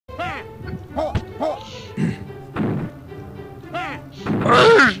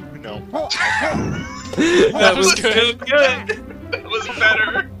That was good. That was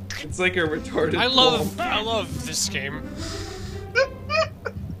better. It's like a retarded. I love this game.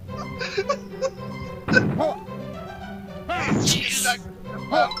 He's not gonna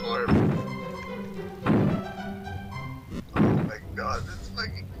platform. Oh my god, this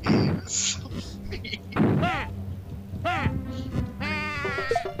fucking game is so mean.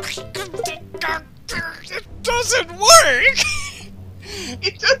 It doesn't work!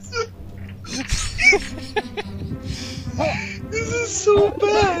 It doesn't. This is so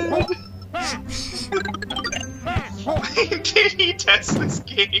bad. Did he test this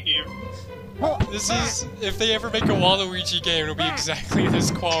game? This is... if they ever make a Waluigi game, it'll be exactly this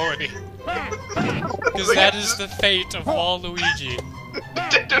quality. Because that is the fate of Waluigi.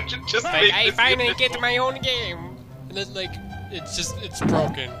 Just Like, I finally get my own game! And then, like, it's just, it's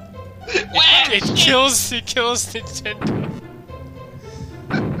broken. It kills Nintendo.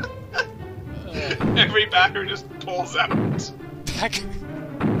 Every backer just pulls out. Back.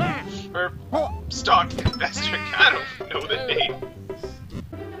 Or stock investor, I don't know the name.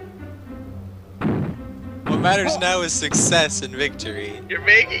 What matters now is success and victory. You're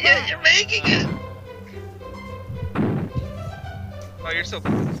making it! You're making it! Oh, you're so...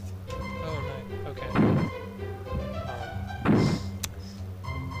 Oh, nice. Okay.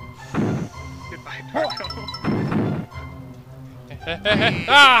 Goodbye, Dorko.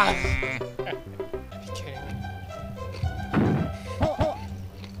 Ah! Okay.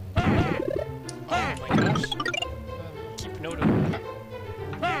 Oh my gosh. Keep note of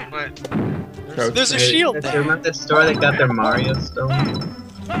that. What? There's a shield there. Remember the store that got their Mario stone?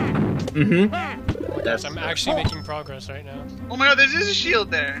 Mm-hmm. Yes, I'm actually making progress right now. Oh my god, there's just a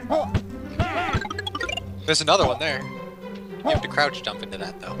shield there! There's another one there. You have to crouch jump into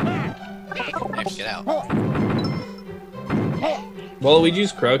that though. You have to get out.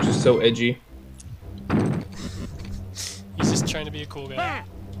 Waluigi's crouch is so edgy. He's just trying to be a cool guy.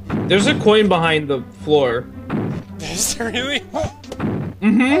 There's a coin behind the floor. Is there really?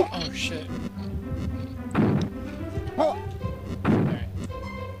 Mm-hmm. Oh shit.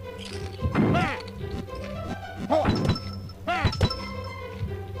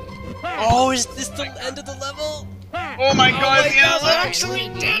 Oh, is this the end of the level? Oh my god, my yes! God, I actually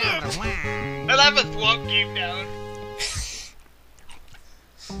did it! I'll have a swamp game down.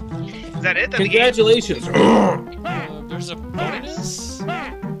 Is that it? That's the game? Congratulations. There's a bonus?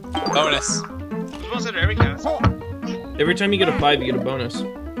 Bonus. Bonus at every cast. Every time you get a 5, you get a bonus. I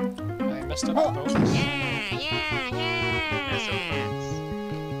messed up the bonus.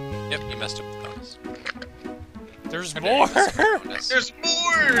 Yep, you messed up the bonus. There's more! There's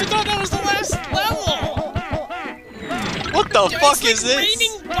more! I thought that was the last level! What the fuck is this?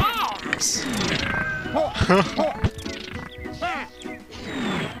 Raining bombs!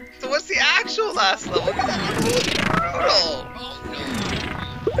 So what's the actual last level? Because that level was brutal!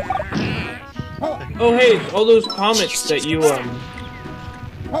 Oh hey, all those comics that you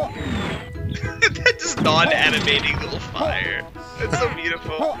That just non-animating little fire. That's so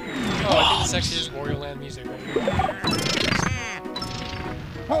beautiful. Oh, I think it's actually just Wario Land music right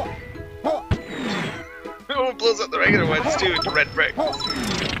Oh, it blows up the regular ones too into red brick. Oh,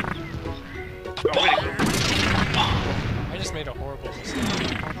 I just made a horrible mistake.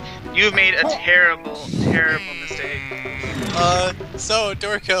 you've made a terrible, terrible mistake. So,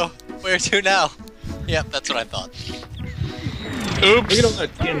 Dorko, where to now? Yep, that's what I thought. look at all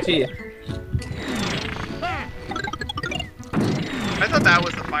that TNT. I thought that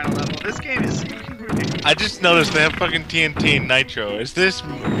was the final level. This game is ridiculous. I just noticed they have fucking TNT and Nitro. Is this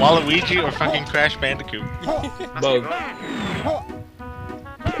Waluigi or fucking Crash Bandicoot? Both.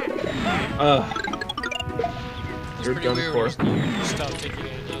 You're Pretty done weird for. when you stop taking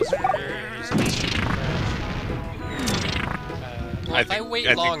ideas from well, if I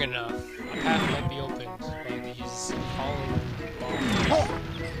wait long enough, a path might be opened by these falling bombs.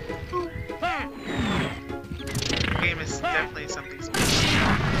 The game is definitely something special.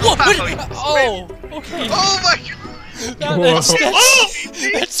 Whoa! Wow, Oh! Okay. Oh my god!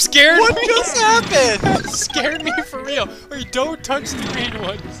 That scared me! What just happened? That scared me for real! Wait, don't touch the green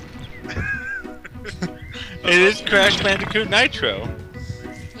ones! It is Crash Bandicoot Nitro.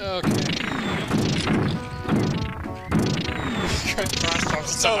 Okay.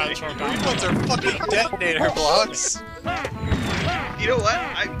 So, green ones are fucking detonator blocks. You know what?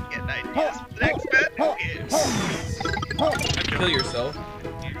 I can get ideas for the next Bandicoot game. Kill yourself.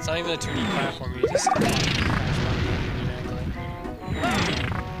 It's not even a 2D platform, you just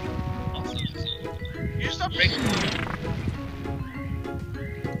You just stop breaking.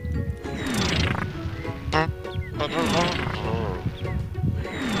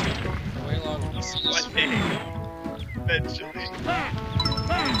 way long. One day. Eventually.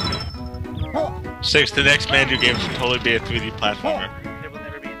 6, the next Mandu game should totally be a 3D platformer. There will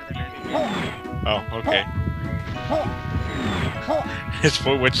never be another Mandu. Oh, okay.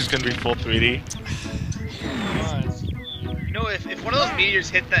 Which is gonna be full 3D? You know, if one of those meteors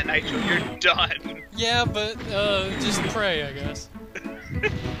hit that nitro, you're done. Yeah, but just pray, I guess.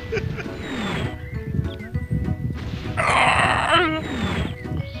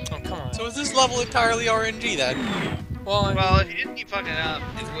 Oh, come on. So is this level entirely RNG then? Well, I mean, Well, if you didn't keep fucking up,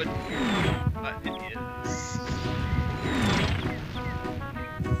 it wouldn't. But it is.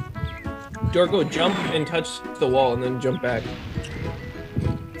 Dorko, jump and touch the wall and then jump back.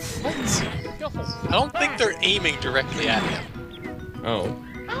 what? No. I don't think they're aiming directly at him. Oh.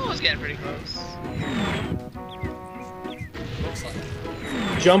 I was getting pretty close. Looks like.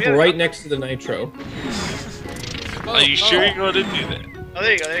 Jump right next to the nitro. Are you sure you're going to do that? Oh,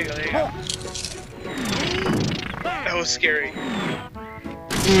 there you go, there you go, there you go. That was scary.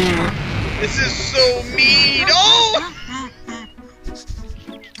 This is so mean! Oh!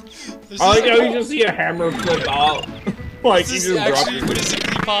 This I like is, how you just see a hammer flip out. Like, this you is just drop actually it.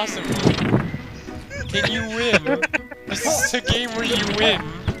 physically possible. Can you win? This is a game where you win.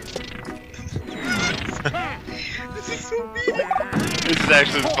 This is so mean! This is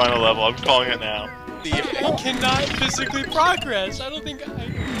actually the final level. I'm calling it now. I cannot physically progress. I don't think I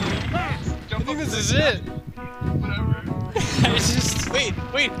think this is it. Whatever. I just Wait,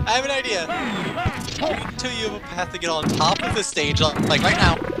 I have an idea. Wait until you have a path to get on top of the stage, like right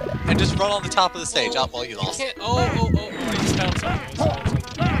now, and just run on the top of the stage. Oh, well, you lost. can't. Oh! I just found something.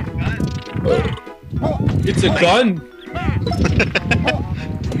 It's a gun!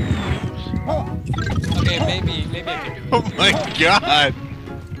 Okay, maybe I can do it. Oh my god!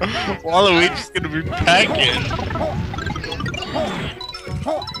 Waluigi's gonna be packing!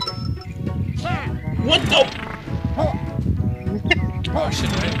 What the? Oh shit!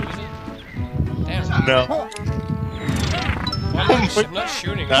 Did I lose it? Damn. No. I'm not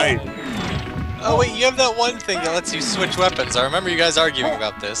shooting. Nice. Oh wait, you have that one thing that lets you switch weapons. I remember you guys arguing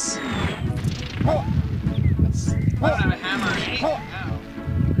about this. I don't have a hammer.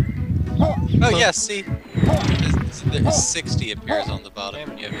 Oh yeah, see? There's 60 appears on the bottom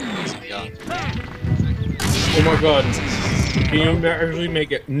when you have your amazing gun. Oh my god. Can you actually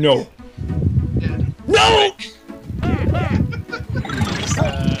make it? No. No!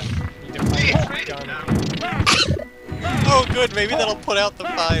 Oh good, maybe that'll put out the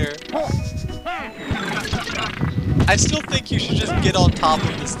fire. I still think you should just get on top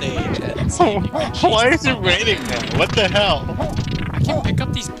of the stage and see if you can cheat. Why is it raining now? What the hell? I can pick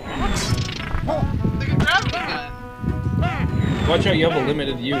up these blocks. Like a gravity gun. Watch out, you have a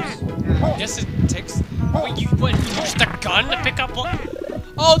limited use. Yes, it takes. Wait, you used a gun to pick up?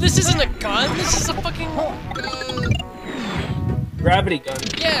 Oh, this isn't a gun. This is a fucking. Gravity gun.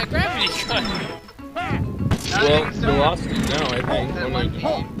 Yeah, gravity gun. Well, you lost it now, I think. Oh my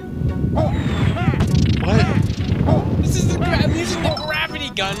god. What? This is I'm using the gravity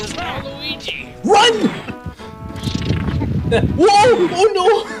gun as Waluigi. Run! Whoa! Oh no!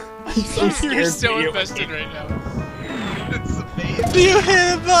 I'm so scared. You're so for you. invested right now. It's amazing. You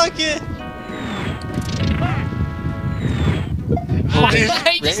hit a bucket! What is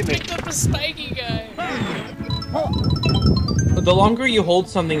I just raining? picked up a spiky guy. The longer you hold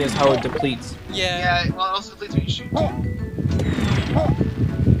something is how it depletes. Yeah. Yeah, well, it also depletes when you shoot too.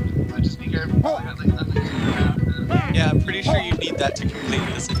 So just be careful. I got like nothing to do. Yeah, I'm pretty sure you need that to complete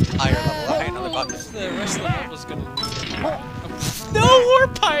this entire level. Okay, another bucket. The rest of the level's gonna need it. No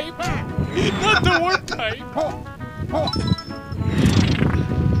warp pipe! Not the warp pipe!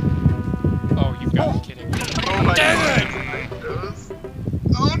 Oh, you've got to be kidding me. Oh my Damn god.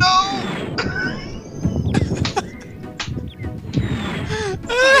 Oh no!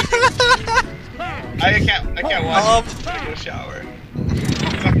 I can't watch. I'm gonna go shower.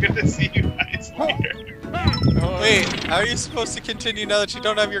 I'm gonna see you guys later. Wait, how are you supposed to continue now that you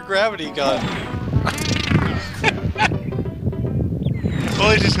don't have your gravity gun?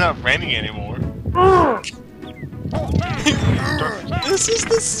 Well, it's just not raining anymore. This is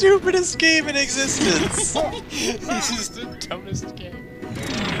the stupidest game in existence! This is the dumbest game.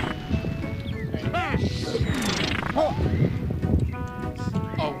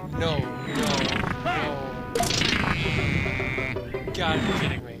 Oh no, no, no. God, you're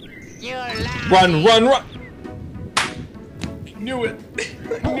kidding me. Run, run, run! Knew it.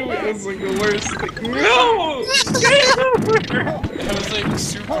 I knew it was like the worst thing. No! That was like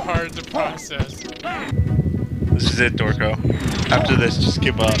super hard to process. This is it, Dorko. After this, just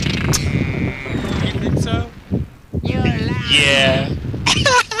give up. You think so? Yeah.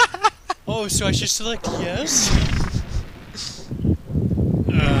 Oh, Oh, so I should select yes?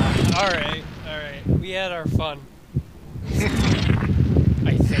 Alright. We had our fun.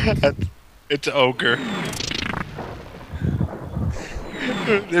 I think. It's ogre.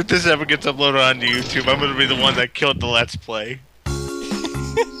 If this ever gets uploaded onto YouTube, I'm gonna be the one that killed the Let's Play.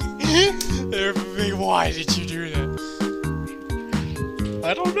 Why did you do that?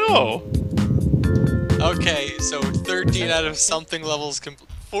 I don't know. Okay, so 13 out of something levels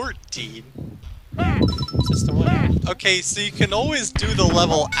 14. Just the one. Okay, so you can always do the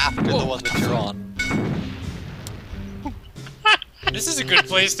level after the one that you're on. This is a good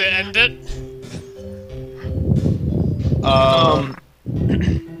place to end it.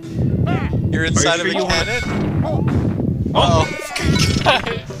 You're inside of a cannon? Oh. I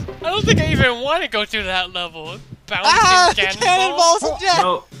don't think I even want to go through that level. Bouncing Cannonballs of death!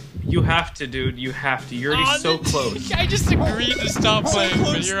 No, you have to, dude. You have to. You're already so close. I just agreed to stop playing,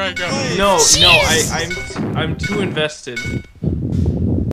 but here I go. No, I'm too invested.